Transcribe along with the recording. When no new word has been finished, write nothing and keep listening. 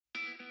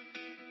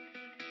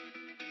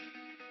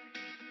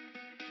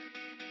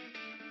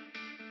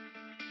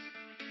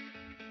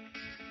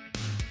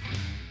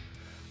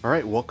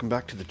Alright, welcome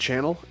back to the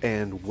channel,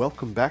 and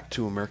welcome back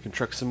to American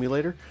Truck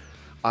Simulator.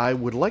 I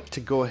would like to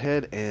go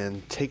ahead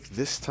and take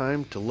this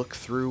time to look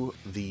through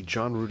the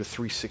Jon Ruda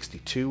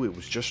 362. It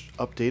was just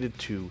updated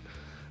to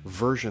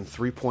version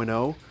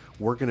 3.0.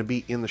 We're going to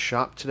be in the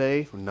shop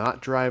today, not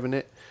driving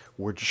it.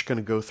 We're just going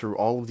to go through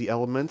all of the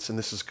elements, and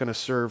this is going to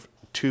serve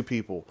two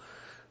people.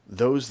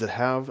 Those that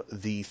have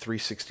the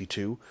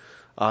 362,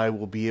 I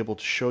will be able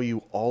to show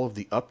you all of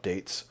the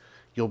updates.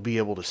 You'll be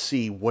able to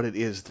see what it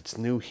is that's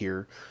new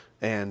here.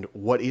 And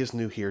what is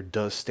new here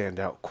does stand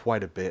out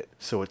quite a bit,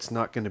 so it's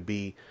not going to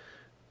be,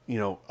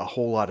 a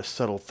whole lot of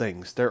subtle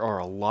things. There are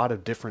a lot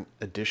of different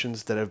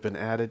additions that have been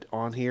added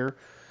on here.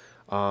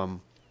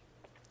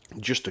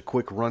 Just a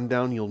quick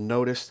rundown, you'll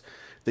notice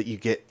that you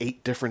get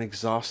 8 different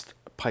exhaust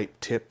pipe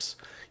tips,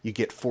 you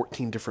get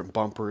 14 different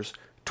bumpers,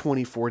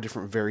 24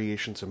 different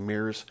variations of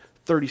mirrors,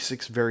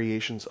 36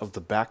 variations of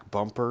the back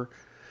bumper,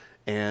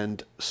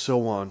 and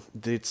so on.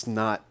 It's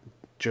not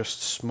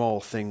just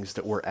small things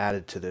that were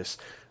added to this.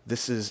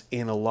 This is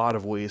in a lot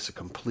of ways a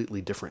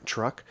completely different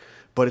truck,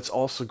 but it's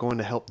also going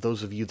to help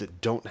those of you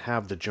that don't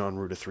have the Jon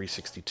Ruda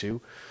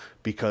 362,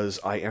 because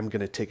I am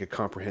going to take a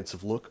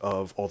comprehensive look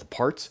of all the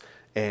parts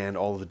and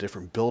all of the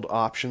different build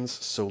options.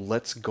 So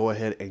let's go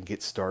ahead and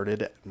get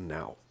started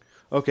now.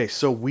 Okay,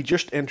 so we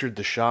just entered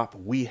the shop.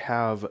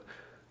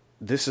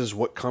 This is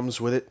what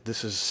comes with it.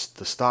 This is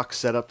the stock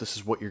setup. This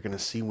is what you're going to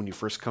see when you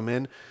first come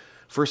in.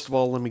 First of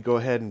all, let me go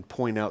ahead and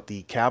point out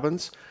the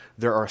cabins.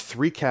 There are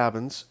 3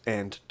 cabins,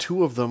 and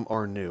 2 of them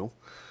are new.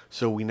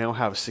 So we now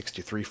have a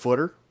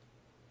 63-footer.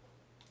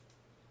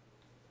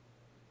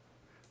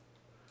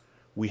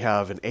 We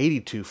have an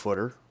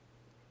 82-footer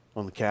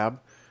on the cab,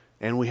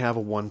 and we have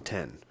a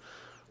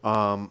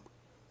 110.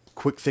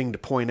 Quick thing to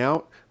point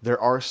out, there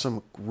are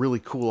some really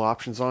cool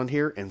options on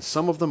here, and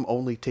some of them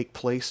only take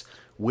place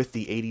with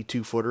the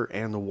 82-footer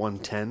and the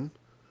 110.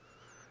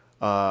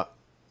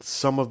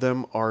 Some of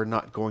them are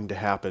not going to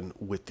happen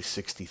with the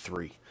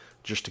 63,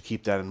 just to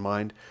keep that in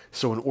mind.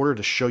 So in order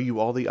to show you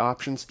all the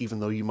options, even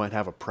though you might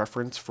have a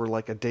preference for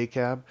like a day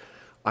cab,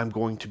 I'm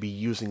going to be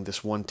using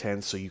this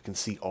 110 so you can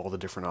see all the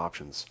different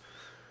options.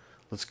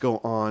 Let's go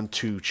on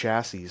to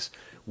chassis.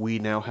 We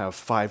now have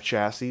 5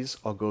 chassis.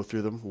 I'll go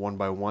through them one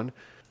by one.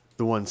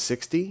 The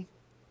 160,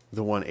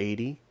 the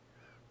 180,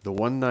 the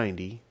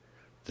 190,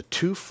 the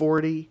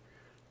 240,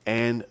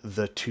 and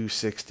the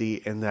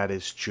 260, and that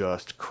is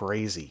just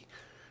crazy.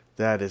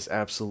 That is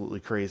absolutely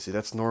crazy.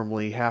 That's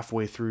normally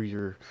halfway through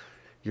your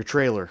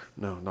trailer.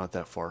 No, not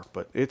that far,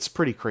 but it's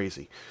pretty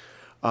crazy.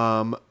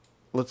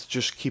 Let's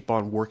just keep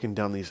on working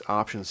down these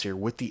options here.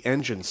 With the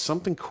engines,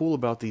 something cool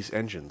about these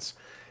engines,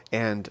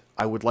 and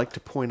I would like to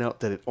point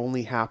out that it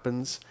only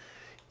happens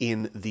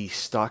in the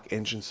stock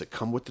engines that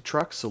come with the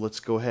truck, so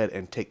let's go ahead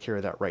and take care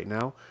of that right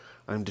now.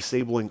 I'm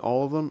disabling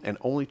all of them and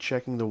only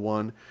checking the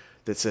one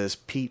that says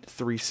Pete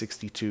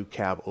 362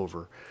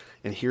 Cabover.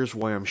 And here's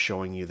why I'm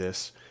showing you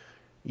this.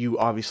 You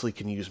obviously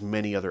can use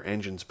many other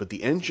engines, but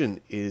the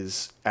engine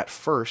is, at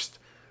first,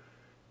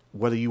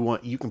 whether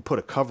you can put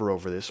a cover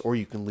over this or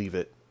you can leave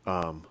it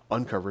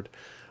uncovered,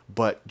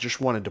 but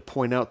just wanted to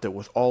point out that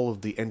with all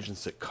of the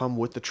engines that come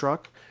with the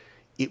truck,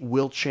 it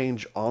will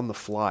change on the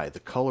fly, the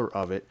color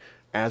of it,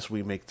 as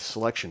we make the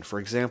selection. For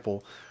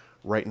example,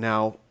 right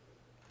now,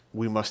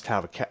 we must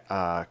have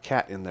a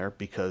cat in there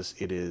because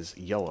it is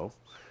yellow,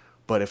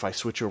 but if I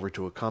switch over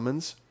to a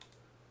Cummins,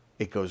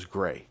 it goes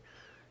gray.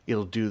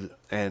 It'll do,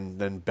 and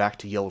then back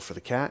to yellow for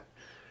the cat.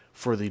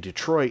 For the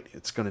Detroit,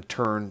 it's going to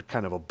turn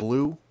kind of a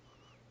blue.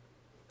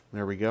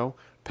 There we go.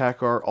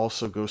 Packard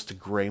also goes to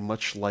gray,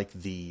 much like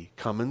the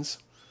Cummins.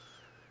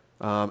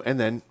 And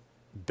then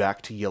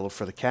back to yellow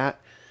for the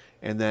cat.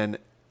 And then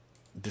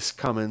this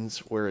Cummins,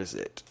 where is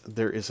it?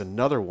 There is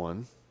another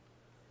one.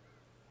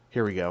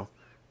 Here we go.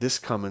 This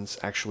Cummins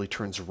actually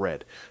turns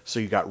red. So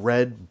you got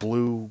red,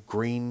 blue,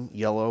 green,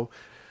 yellow.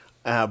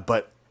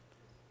 But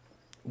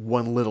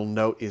one little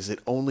note is it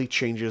only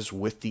changes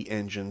with the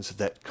engines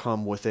that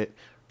come with it,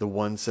 the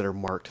ones that are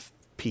marked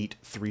Pete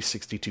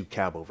 362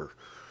 Cabover.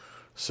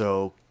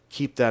 So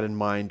keep that in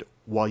mind.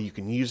 While you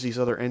can use these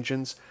other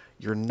engines,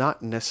 you're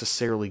not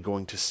necessarily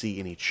going to see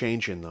any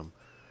change in them.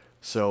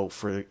 So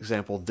for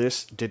example,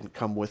 this didn't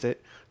come with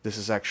it. This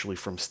is actually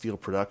from Steel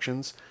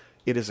Productions.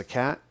 It is a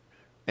cat,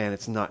 and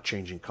it's not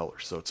changing color,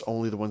 so it's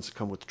only the ones that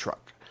come with the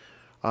truck.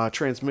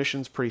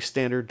 Transmission's pretty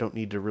standard, don't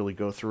need to really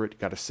go through it.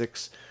 Got a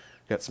 6.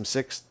 Got some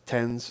 6,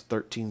 10s,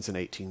 13s, and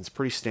 18s.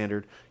 Pretty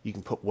standard. You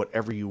can put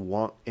whatever you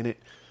want in it.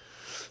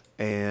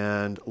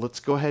 And let's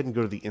go ahead and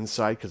go to the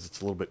inside because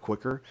it's a little bit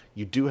quicker.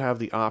 You do have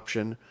the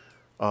option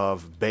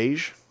of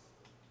beige,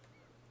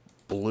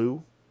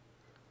 blue,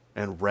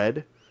 and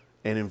red.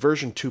 And in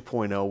version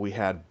 2.0, we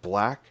had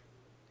black,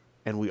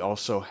 and we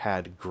also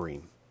had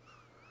green.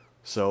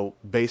 So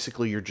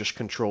basically, you're just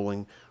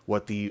controlling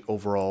what the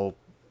overall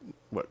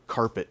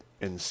carpet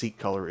and seat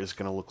color is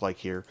going to look like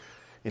here.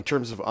 In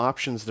terms of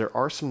options, there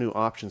are some new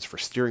options for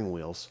steering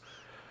wheels.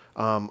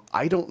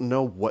 I don't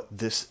know what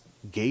this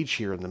gauge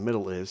here in the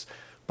middle is,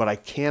 but I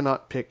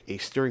cannot pick a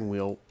steering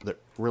wheel that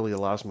really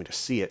allows me to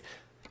see it.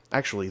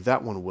 Actually,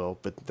 that one will,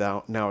 but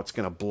now it's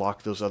going to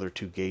block those other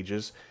two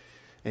gauges.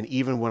 And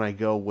even when I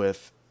go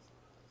with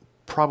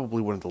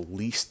probably one of the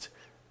least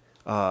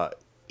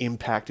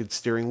impacted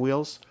steering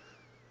wheels,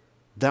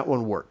 that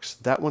one works.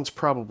 That one's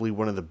probably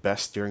one of the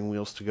best steering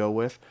wheels to go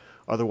with.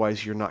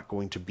 Otherwise, you're not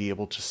going to be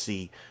able to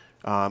see,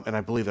 and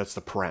I believe that's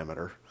the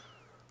parameter.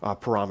 The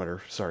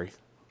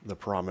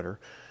parameter.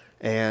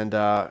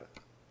 And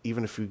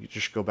even if you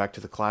just go back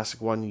to the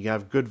classic one, you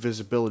have good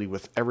visibility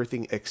with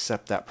everything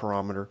except that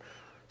parameter.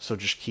 So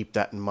just keep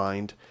that in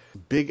mind.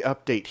 Big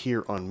update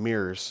here on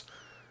mirrors.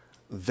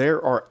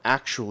 There are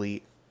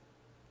actually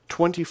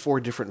 24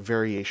 different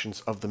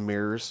variations of the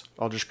mirrors.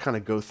 I'll just kind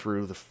of go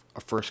through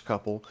the first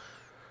couple.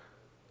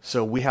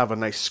 So we have a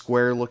nice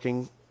square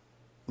looking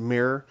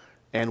mirror,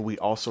 and we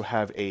also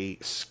have a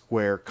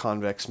square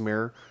convex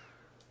mirror.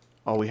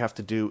 All we have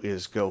to do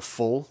is go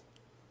full,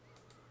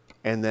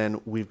 and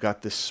then we've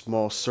got this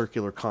small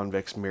circular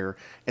convex mirror,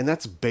 and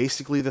that's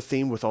basically the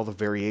theme with all the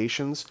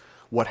variations.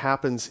 What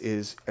happens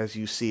is, as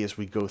you see as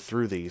we go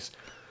through these,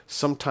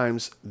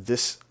 sometimes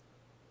this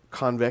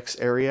convex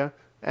area,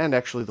 and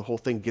actually the whole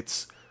thing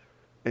gets,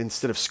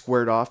 instead of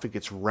squared off, it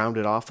gets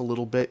rounded off a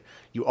little bit.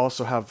 You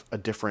also have a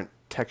different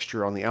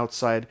texture on the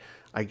outside.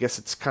 I guess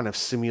it's kind of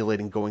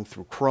simulating going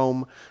through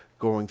chrome,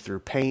 going through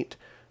paint,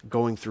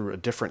 going through a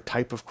different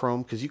type of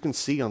chrome, because you can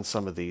see on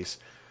some of these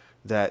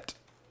that,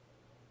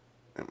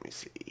 let me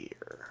see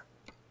here,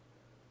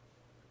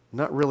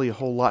 not really a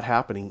whole lot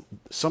happening.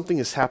 Something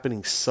is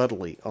happening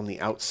subtly on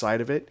the outside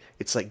of it.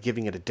 It's like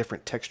giving it a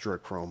different texture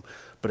of chrome,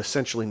 but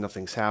essentially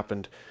nothing's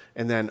happened.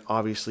 And then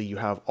obviously you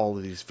have all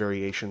of these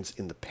variations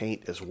in the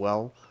paint as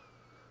well.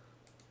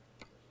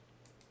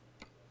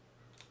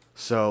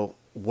 So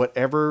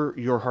whatever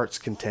your heart's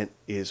content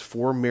is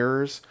for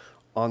mirrors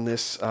on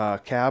this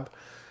cab,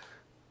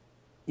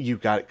 you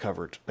got it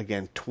covered.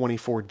 Again,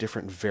 24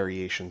 different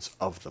variations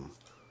of them.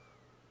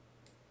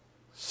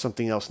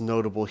 Something else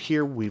notable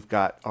here, we've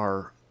got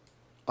our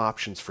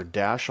options for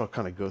dash. I'll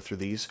kind of go through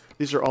these.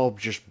 These are all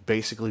just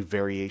basically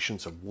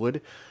variations of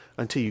wood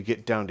until you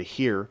get down to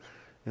here.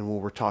 And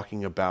when we're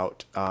talking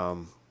about, I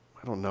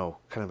don't know,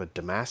 kind of a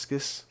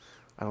Damascus.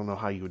 I don't know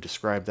how you would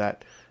describe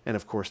that. And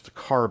of course the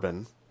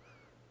carbon.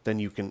 Then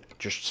you can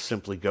just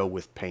simply go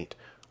with paint,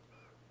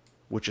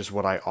 which is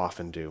what I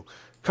often do.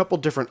 A couple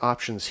different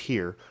options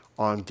here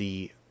on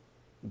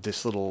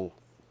this little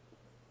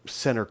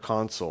center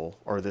console,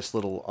 or this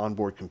little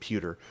onboard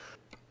computer.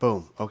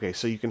 Boom. Okay,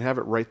 so you can have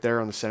it right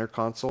there on the center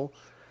console.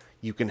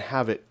 You can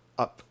have it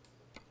up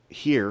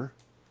here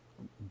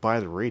by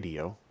the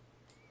radio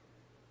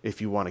if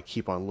you want to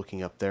keep on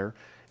looking up there.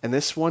 And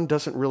this one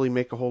doesn't really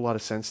make a whole lot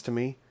of sense to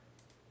me,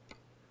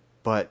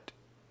 but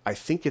I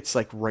think it's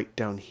like right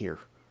down here.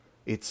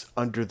 It's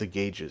under the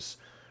gauges,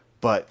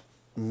 but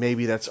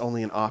maybe that's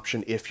only an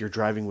option if you're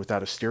driving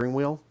without a steering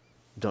wheel.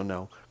 Don't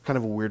know. Kind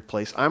of a weird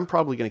place. I'm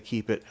probably going to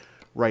keep it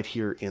right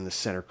here in the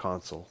center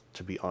console,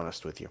 to be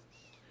honest with you.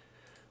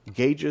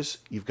 Gauges,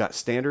 you've got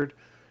standard,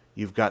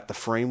 you've got the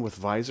frame with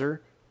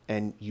visor,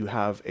 and you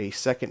have a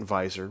second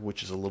visor,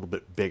 which is a little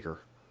bit bigger.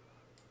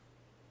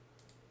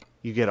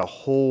 You get a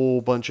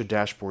whole bunch of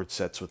dashboard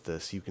sets with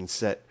this. You can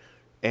set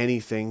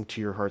anything to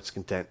your heart's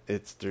content.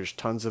 There's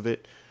tons of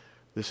it.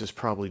 This is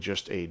probably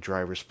just a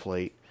driver's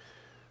plate.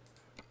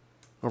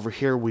 Over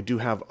here we do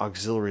have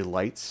auxiliary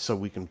lights, so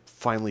we can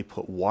finally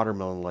put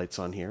watermelon lights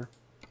on here.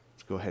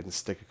 Let's go ahead and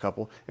stick a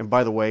couple. And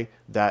by the way,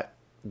 that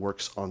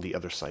works on the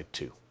other side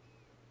too.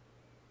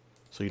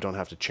 So you don't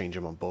have to change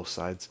them on both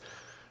sides.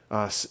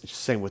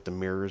 Same with the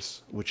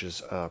mirrors, which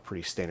is a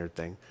pretty standard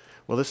thing.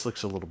 Well, this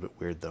looks a little bit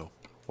weird though.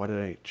 Why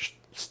did I just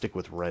stick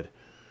with red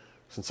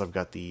since I've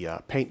got the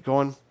paint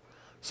going?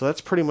 So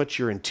that's pretty much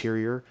your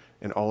interior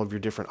and all of your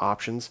different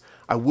options.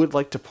 I would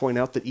like to point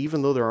out that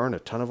even though there aren't a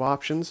ton of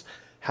options,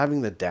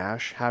 having the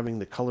dash, having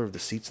the color of the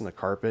seats and the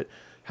carpet,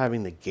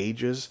 having the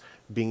gauges,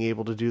 being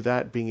able to do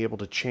that, being able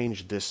to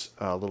change this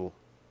little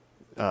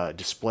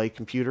display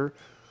computer,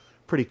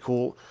 pretty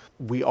cool.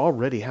 We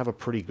already have a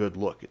pretty good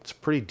look. It's a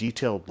pretty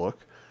detailed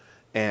look,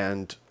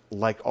 and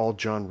like all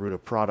Jon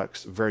Ruda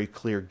products, very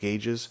clear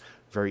gauges,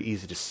 very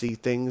easy to see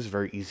things,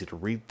 very easy to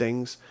read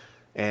things,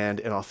 and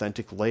an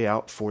authentic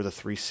layout for the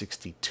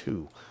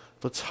 362.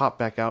 Let's hop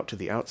back out to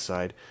the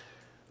outside.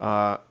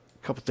 A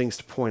couple things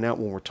to point out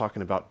when we're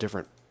talking about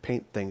different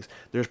paint things.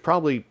 There's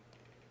probably,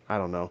 I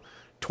don't know,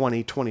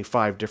 20,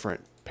 25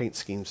 different paint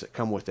schemes that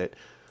come with it.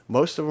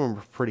 Most of them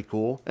are pretty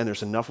cool, and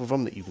there's enough of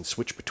them that you can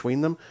switch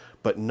between them,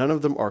 but none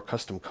of them are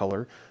custom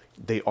color.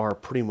 They are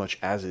pretty much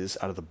as is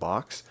out of the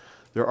box.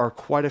 There are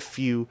quite a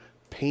few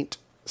paint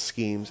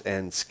schemes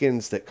and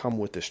skins that come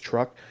with this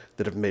truck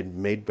that have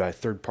been made by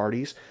third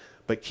parties,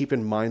 but keep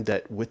in mind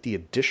that with the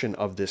addition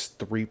of this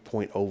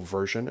 3.0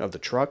 version of the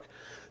truck,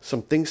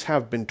 some things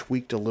have been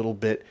tweaked a little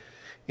bit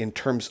in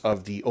terms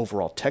of the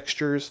overall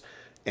textures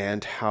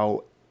and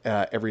how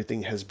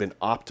everything has been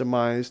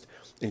optimized,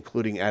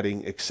 including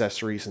adding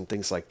accessories and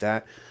things like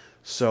that.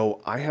 So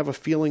I have a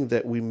feeling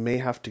that we may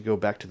have to go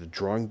back to the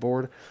drawing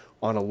board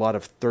on a lot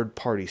of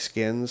third-party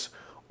skins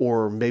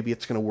or maybe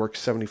it's going to work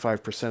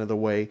 75% of the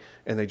way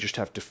and they just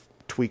have to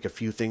tweak a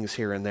few things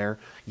here and there.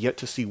 Yet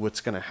to see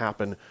what's going to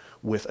happen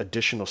with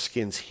additional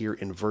skins here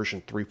in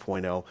version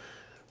 3.0,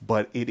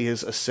 but it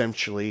is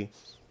essentially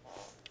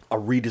a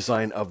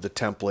redesign of the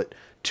template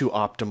to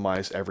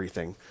optimize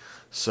everything.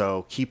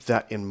 So keep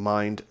that in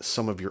mind.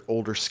 Some of your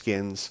older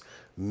skins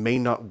may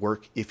not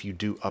work if you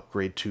do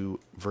upgrade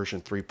to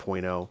version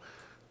 3.0.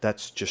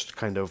 That's just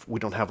kind of, we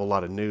don't have a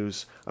lot of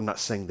news. I'm not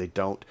saying they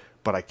don't,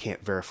 but I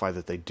can't verify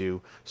that they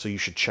do. So you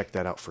should check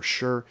that out for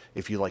sure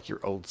if you like your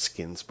old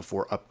skins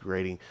before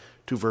upgrading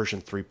to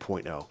version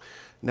 3.0.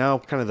 Now,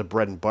 kind of the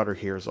bread and butter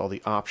here is all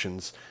the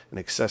options and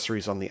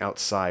accessories on the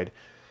outside.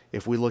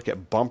 If we look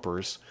at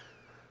bumpers,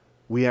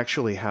 we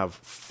actually have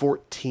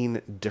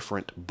 14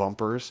 different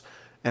bumpers,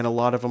 and a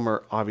lot of them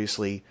are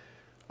obviously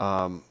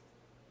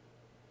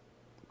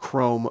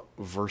chrome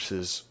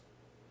versus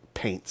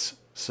paints.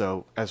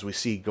 So as we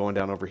see going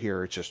down over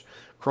here, it's just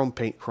chrome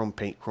paint, chrome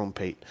paint, chrome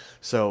paint.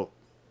 So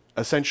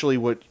essentially,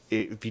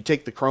 if you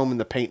take the chrome and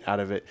the paint out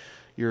of it,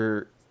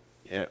 you're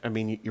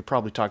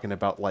probably talking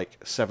about like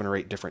 7 or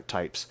 8 different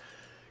types.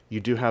 You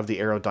do have the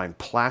Aerodyne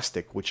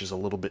plastic, which is a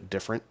little bit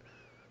different.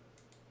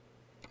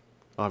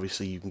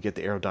 Obviously, you can get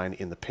the Aerodyne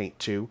in the paint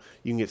too.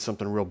 You can get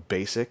something real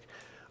basic.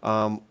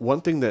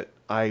 One thing that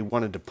I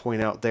wanted to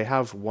point out, they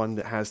have one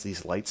that has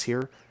these lights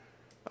here.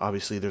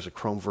 Obviously, there's a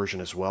chrome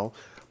version as well.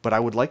 But I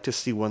would like to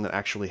see one that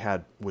actually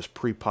was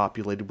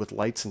pre-populated with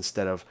lights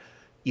instead of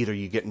either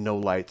you get no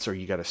lights or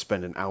you got to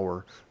spend an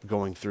hour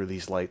going through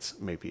these lights.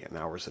 Maybe an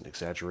hour is an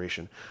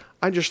exaggeration.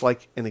 I just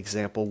like an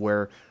example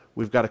where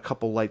we've got a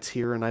couple lights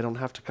here and I don't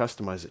have to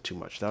customize it too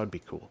much. That would be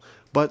cool.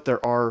 But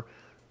there are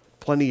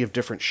plenty of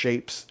different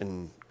shapes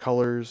and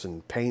colors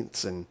and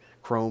paints and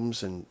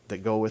chromes and that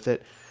go with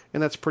it,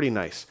 and that's pretty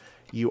nice.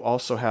 You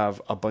also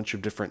have a bunch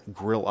of different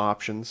grill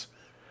options.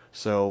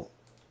 So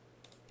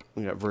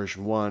we got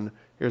version 1,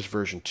 here's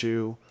version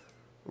 2,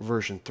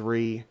 version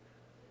 3,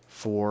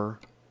 4,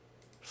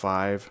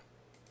 5,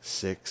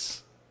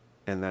 6,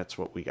 and that's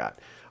what we got.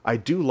 I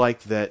do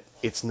like that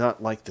it's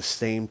not like the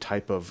same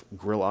type of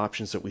grill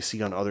options that we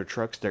see on other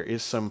trucks. There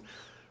is some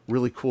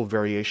really cool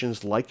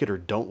variations, like it or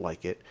don't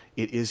like it.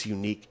 It is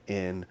unique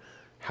in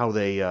how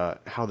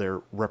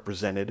they're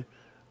represented.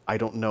 I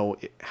don't know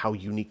how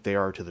unique they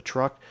are to the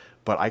truck,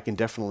 but I can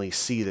definitely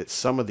see that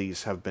some of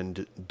these have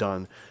been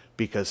done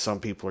because some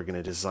people are going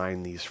to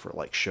design these for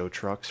like show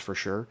trucks for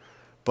sure.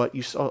 But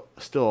you still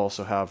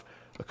also have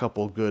a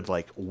couple good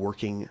like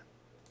working,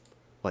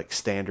 like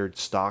standard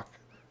stock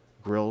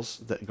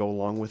grills that go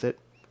along with it.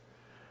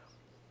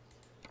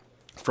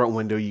 Front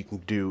window you can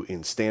do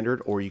in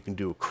standard, or you can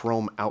do a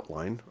chrome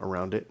outline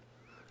around it.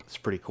 It's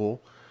pretty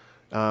cool.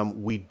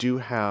 We do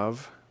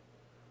have...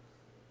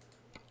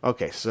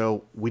 Okay,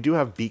 so we do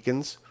have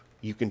beacons.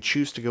 You can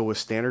choose to go with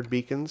standard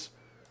beacons.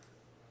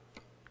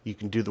 You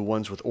can do the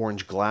ones with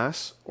orange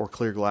glass or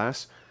clear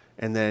glass.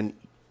 And then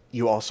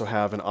you also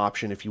have an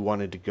option if you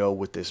wanted to go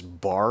with this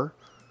bar.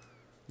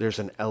 There's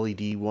an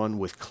LED one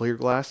with clear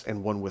glass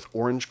and one with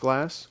orange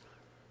glass.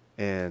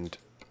 And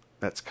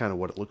that's kind of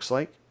what it looks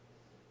like.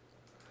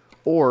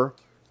 Or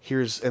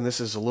and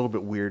this is a little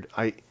bit weird.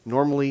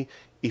 Normally,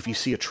 if you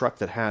see a truck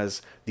that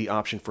has the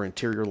option for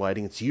interior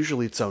lighting, it's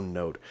usually its own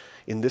node.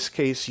 In this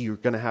case, you're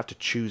going to have to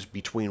choose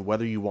between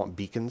whether you want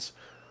beacons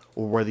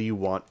or whether you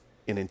want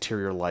an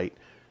interior light.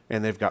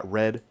 And they've got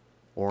red,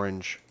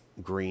 orange,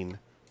 green,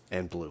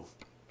 and blue.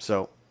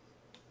 So,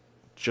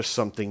 just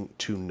something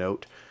to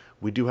note.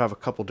 We do have a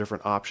couple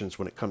different options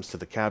when it comes to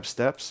the cab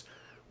steps.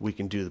 We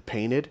can do the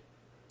painted,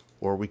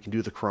 or we can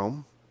do the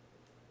chrome.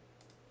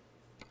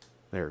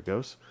 There it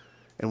goes.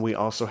 And we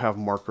also have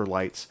marker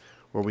lights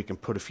where we can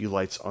put a few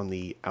lights on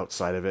the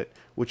outside of it,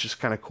 which is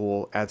kind of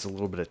cool, adds a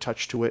little bit of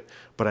touch to it,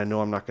 but I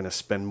know I'm not going to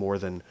spend more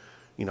than,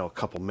 a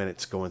couple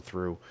minutes going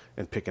through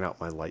and picking out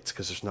my lights,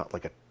 because there's not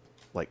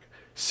like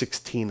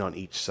 16 on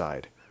each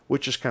side,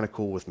 which is kind of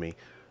cool with me.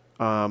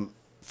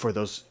 For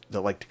those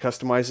that like to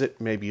customize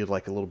it, maybe you'd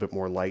like a little bit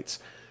more lights,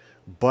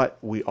 but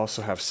we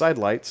also have side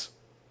lights,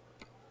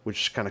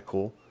 which is kind of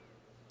cool.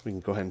 We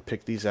can go ahead and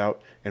pick these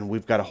out, and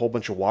we've got a whole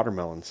bunch of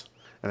watermelons.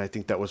 And I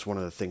think that was one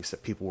of the things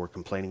that people were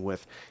complaining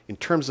with. In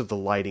terms of the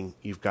lighting,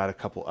 you've got a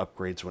couple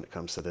upgrades when it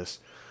comes to this.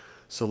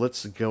 So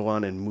let's go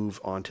on and move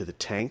on to the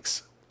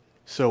tanks.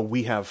 So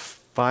we have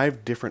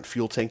 5 different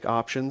fuel tank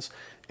options,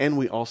 and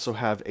we also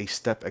have a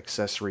step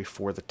accessory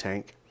for the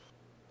tank.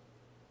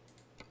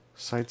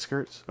 Side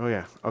skirts? Oh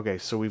yeah. Okay,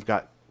 so we've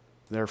got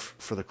there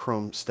for the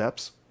chrome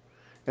steps.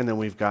 And then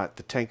we've got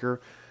the tanker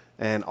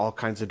and all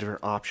kinds of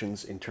different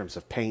options in terms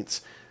of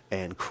paints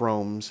and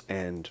chromes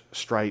and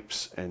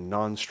stripes and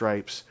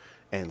non-stripes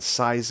and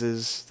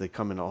sizes. They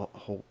come in a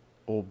whole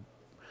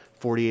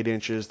 48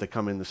 inches. They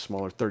come in the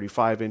smaller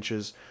 35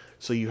 inches.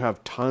 So you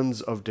have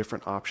tons of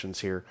different options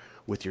here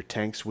with your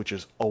tanks, which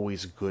is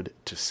always good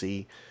to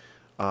see.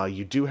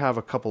 You do have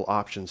a couple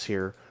options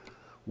here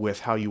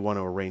with how you want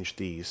to arrange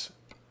these.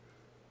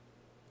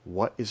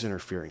 What is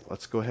interfering?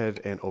 Let's go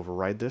ahead and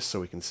override this so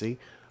we can see.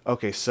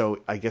 Okay, so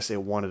I guess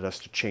it wanted us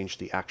to change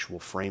the actual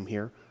frame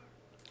here.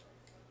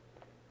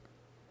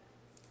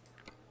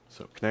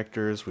 So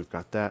connectors, we've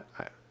got that.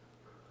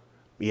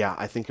 Yeah,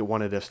 I think it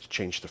wanted us to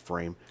change the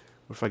frame.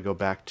 What if I go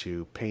back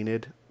to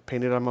painted?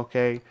 Painted, I'm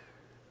okay.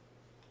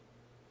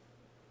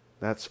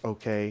 That's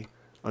okay.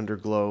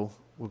 Underglow,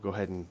 we'll go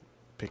ahead and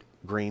pick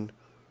green.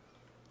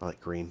 I like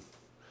green.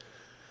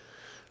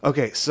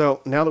 Okay,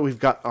 so now that we've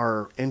got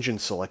our engine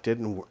selected,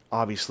 and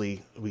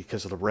obviously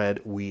because of the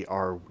red, we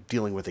are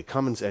dealing with a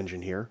Cummins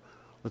engine here.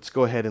 Let's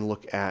go ahead and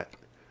look at,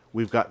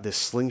 we've got this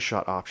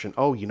slingshot option.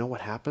 Oh, you know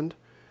what happened?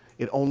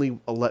 It only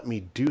let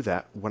me do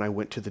that when I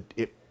went to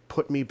it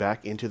put me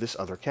back into this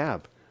other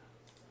cab.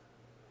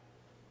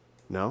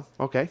 No?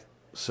 Okay.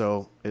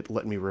 So it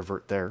let me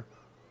revert there.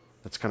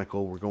 That's kind of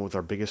cool. We're going with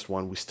our biggest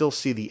one. We still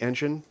see the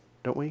engine,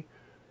 don't we?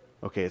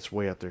 Okay, it's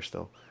way up there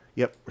still.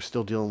 Yep, we're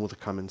still dealing with the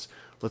Cummins.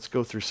 Let's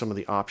go through some of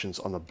the options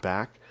on the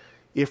back.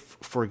 If,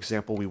 for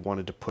example, we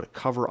wanted to put a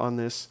cover on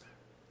this,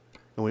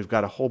 and we've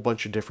got a whole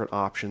bunch of different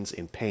options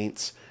in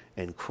paints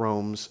and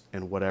chromes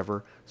and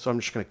whatever. So I'm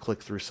just going to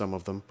click through some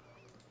of them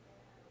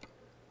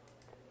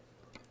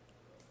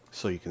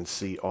so you can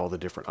see all the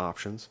different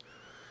options.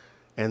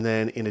 And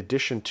then in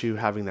addition to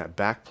having that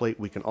back plate,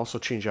 we can also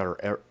change out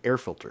our air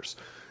filters.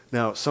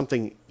 Now,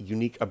 something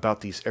unique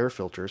about these air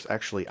filters,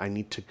 actually, I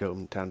need to go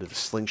down to the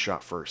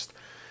slingshot first.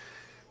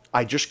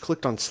 I just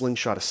clicked on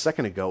slingshot a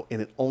second ago,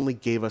 and it only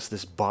gave us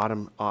this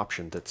bottom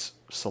option that's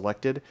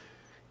selected.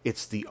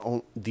 It's the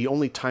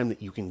only time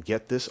that you can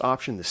get this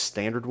option, the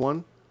standard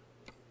one,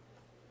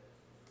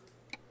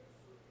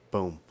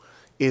 boom,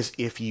 is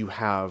if you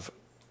have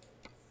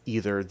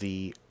either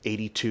the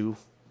 82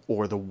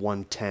 or the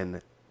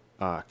 110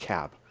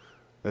 cab.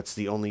 That's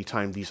the only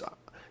time these,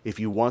 if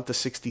you want the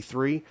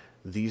 63,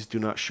 these do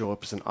not show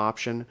up as an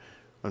option.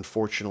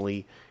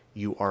 Unfortunately,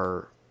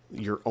 your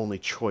only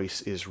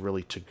choice is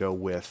really to go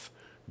with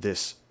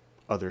this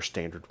other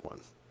standard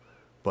one.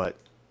 But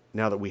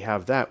now that we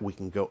have that, we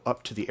can go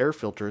up to the air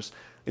filters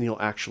and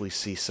you'll actually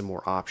see some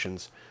more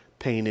options.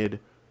 Painted,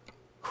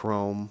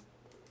 chrome,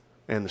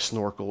 and the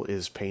snorkel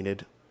is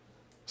painted.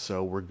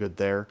 So we're good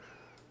there.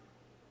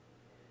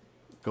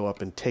 Go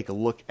up and take a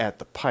look at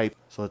the pipe.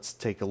 So let's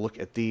take a look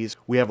at these.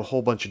 We have a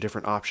whole bunch of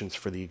different options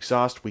for the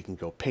exhaust. We can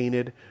go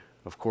painted.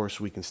 Of course,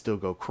 we can still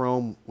go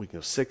chrome. We can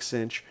go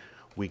 6-inch.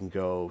 We can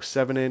go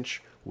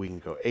 7-inch. We can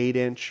go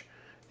 8-inch.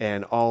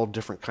 And all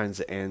different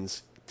kinds of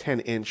ends.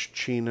 10-inch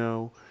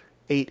chino,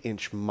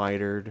 8-inch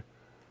mitered,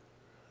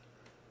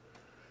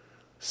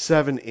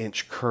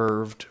 7-inch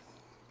curved.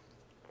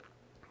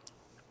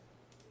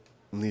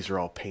 And these are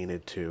all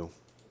painted too.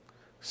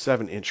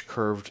 7-inch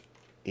curved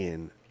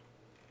in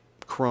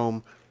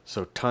chrome,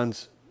 so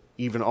tons,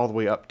 even all the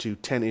way up to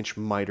 10-inch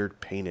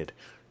mitered painted.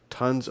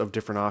 Tons of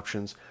different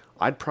options.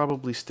 I'd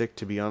probably stick,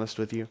 to be honest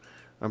with you,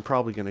 I'm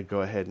probably going to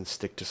go ahead and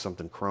stick to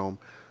something chrome.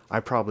 I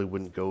probably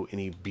wouldn't go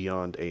any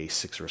beyond a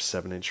 6 or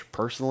 7-inch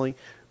personally,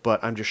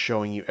 but I'm just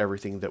showing you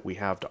everything that we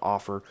have to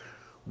offer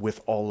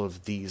with all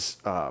of these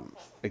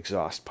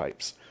exhaust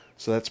pipes.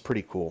 So that's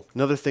pretty cool.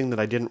 Another thing that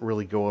I didn't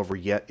really go over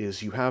yet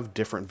is you have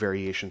different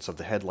variations of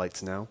the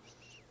headlights now.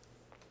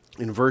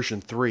 In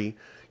version 3,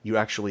 you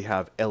actually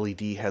have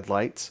LED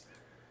headlights.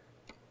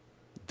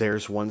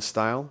 There's one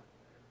style.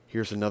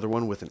 Here's another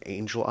one with an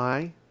angel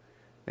eye.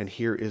 And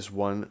here is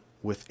one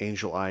with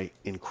angel eye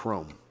in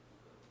chrome.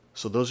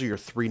 So those are your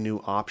 3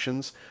 new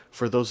options.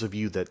 For those of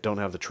you that don't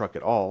have the truck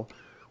at all,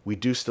 we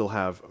do still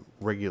have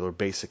regular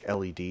basic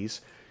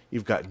LEDs.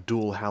 You've got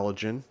dual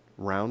halogen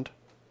round.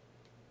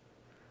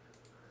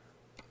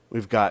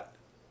 We've got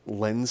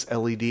lens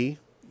LED,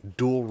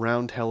 dual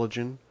round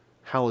halogen,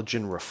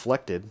 halogen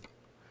reflected,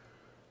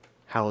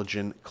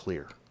 halogen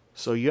clear.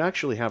 So you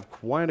actually have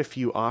quite a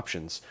few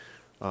options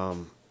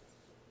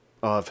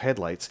of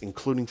headlights,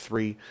 including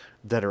 3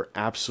 that are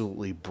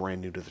absolutely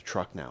brand new to the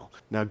truck now.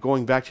 Now,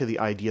 going back to the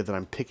idea that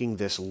I'm picking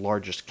this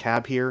largest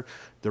cab here,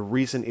 the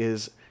reason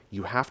is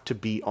you have to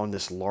be on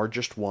this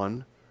largest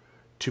one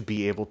to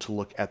be able to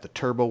look at the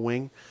turbo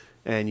wing.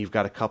 And you've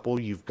got a couple.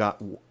 You've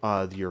got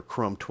your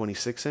chrome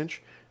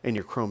 26-inch and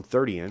your chrome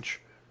 30-inch.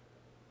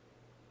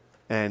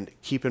 And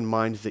keep in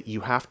mind that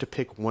you have to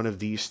pick one of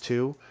these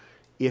 2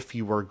 if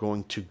you are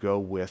going to go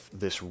with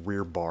this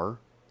rear bar.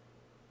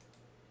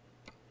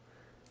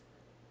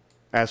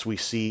 As we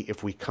see,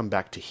 if we come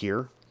back to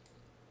here,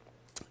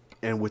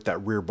 and with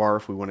that rear bar,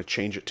 if we want to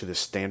change it to the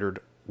standard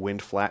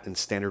wind flat and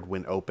standard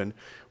wind open,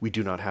 we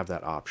do not have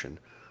that option.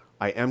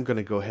 I am going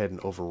to go ahead and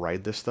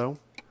override this though,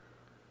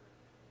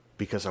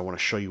 because I want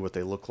to show you what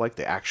they look like.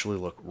 They actually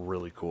look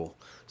really cool.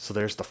 So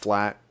there's the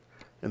flat,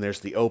 and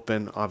there's the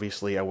open.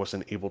 Obviously, I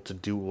wasn't able to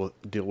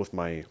deal with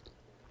my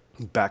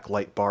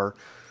backlight bar.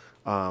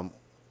 And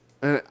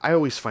I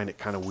always find it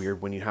kind of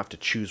weird when you have to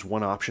choose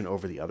one option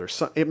over the other.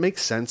 So it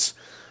makes sense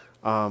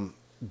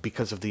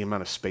because of the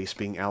amount of space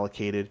being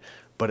allocated,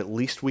 but at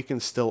least we can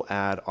still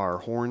add our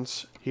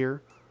horns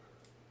here.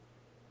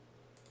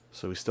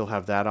 So we still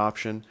have that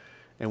option,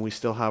 and we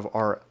still have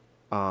our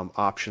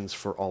options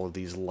for all of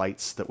these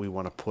lights that we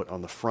want to put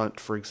on the front,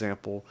 for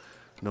example,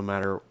 no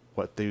matter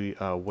what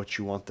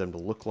you want them to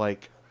look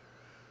like.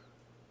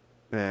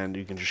 And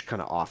you can just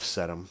kind of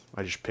offset them.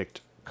 I just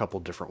picked couple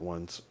different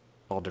ones,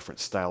 all different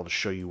style, to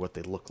show you what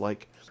they look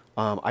like.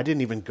 I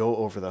didn't even go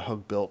over the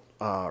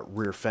HatreyuGaming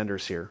rear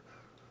fenders here,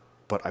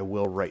 but I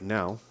will right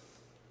now.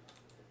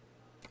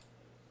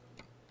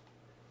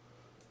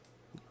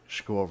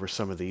 Just go over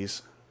some of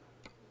these.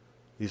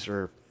 These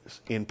are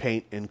in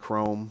paint, in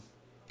chrome.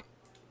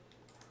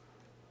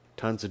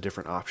 Tons of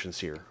different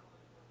options here.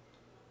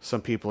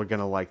 Some people are going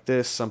to like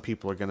this. Some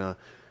people are going to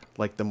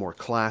like the more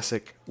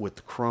classic with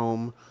the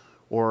chrome,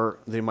 or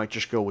they might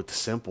just go with the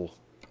simple.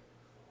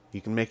 You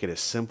can make it as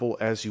simple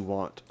as you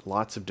want.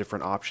 Lots of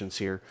different options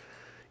here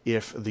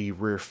if the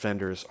rear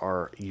fenders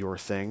are your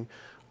thing.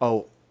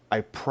 Oh,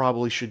 I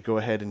probably should go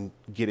ahead and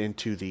get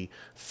into the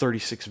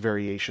 36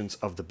 variations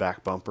of the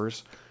back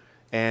bumpers.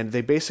 And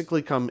they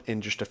basically come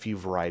in just a few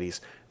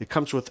varieties. It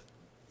comes with,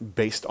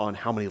 based on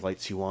how many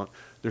lights you want.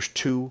 There's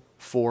 2,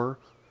 4.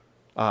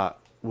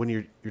 When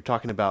you're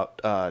talking about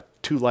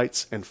 2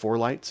 lights and 4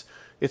 lights,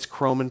 it's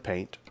chrome and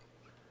paint,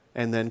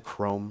 and then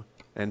chrome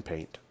and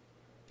paint.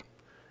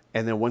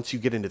 And then once you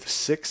get into the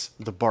 6,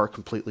 the bar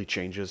completely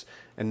changes,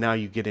 and now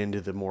you get into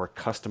the more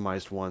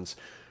customized ones,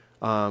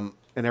 and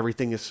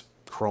everything is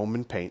chrome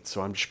and paint.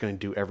 So I'm just going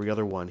to do every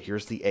other one.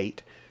 Here's the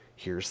 8,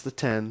 here's the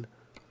 10.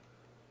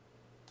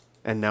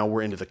 And now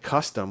we're into the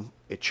custom.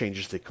 It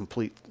changes the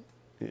complete,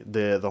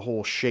 the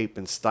whole shape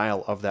and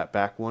style of that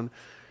back one.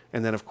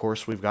 And then, of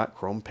course, we've got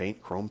chrome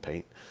paint, chrome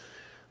paint.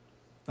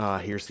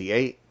 Here's the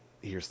 8,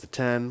 here's the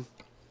 10.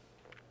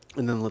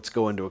 And then let's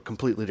go into a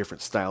completely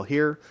different style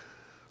here.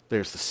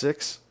 There's the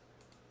 6,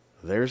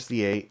 there's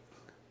the 8,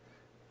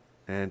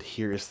 and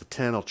here is the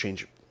 10. I'll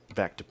change it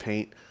back to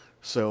paint.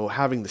 So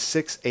having the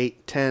 6,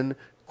 8, 10,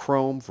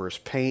 chrome versus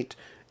paint,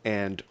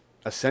 and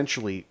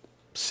essentially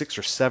 6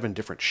 or 7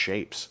 different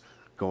shapes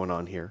going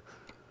on here.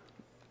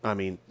 I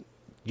mean,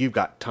 you've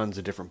got tons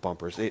of different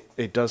bumpers.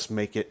 It does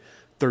make it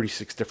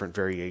 36 different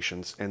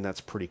variations, and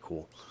that's pretty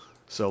cool.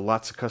 So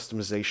lots of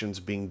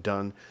customizations being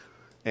done,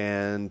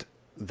 and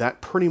that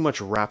pretty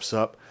much wraps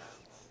up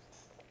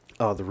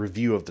the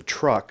review of the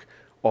truck,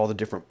 all the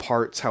different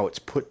parts, how it's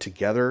put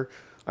together.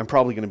 I'm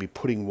probably going to be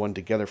putting one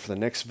together for the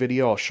next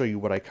video. I'll show you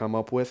what I come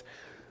up with.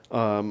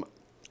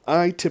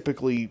 I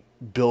typically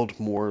build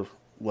more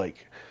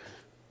like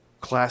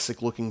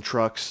classic looking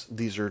trucks.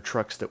 These are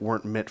trucks that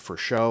weren't meant for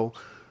show.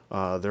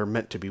 They're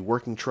meant to be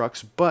working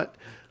trucks, but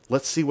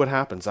let's see what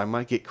happens. I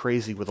might get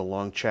crazy with a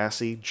long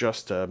chassis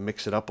just to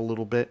mix it up a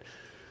little bit.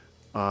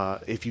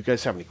 If you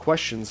guys have any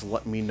questions,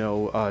 let me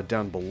know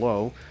down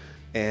below.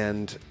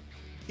 And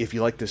if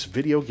you like this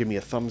video, give me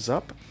a thumbs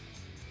up.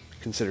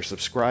 Consider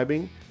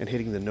subscribing and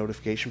hitting the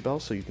notification bell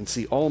so you can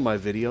see all my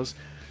videos.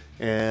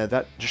 And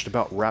that just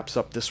about wraps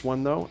up this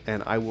one, though,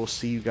 and I will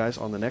see you guys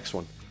on the next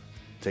one.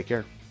 Take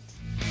care.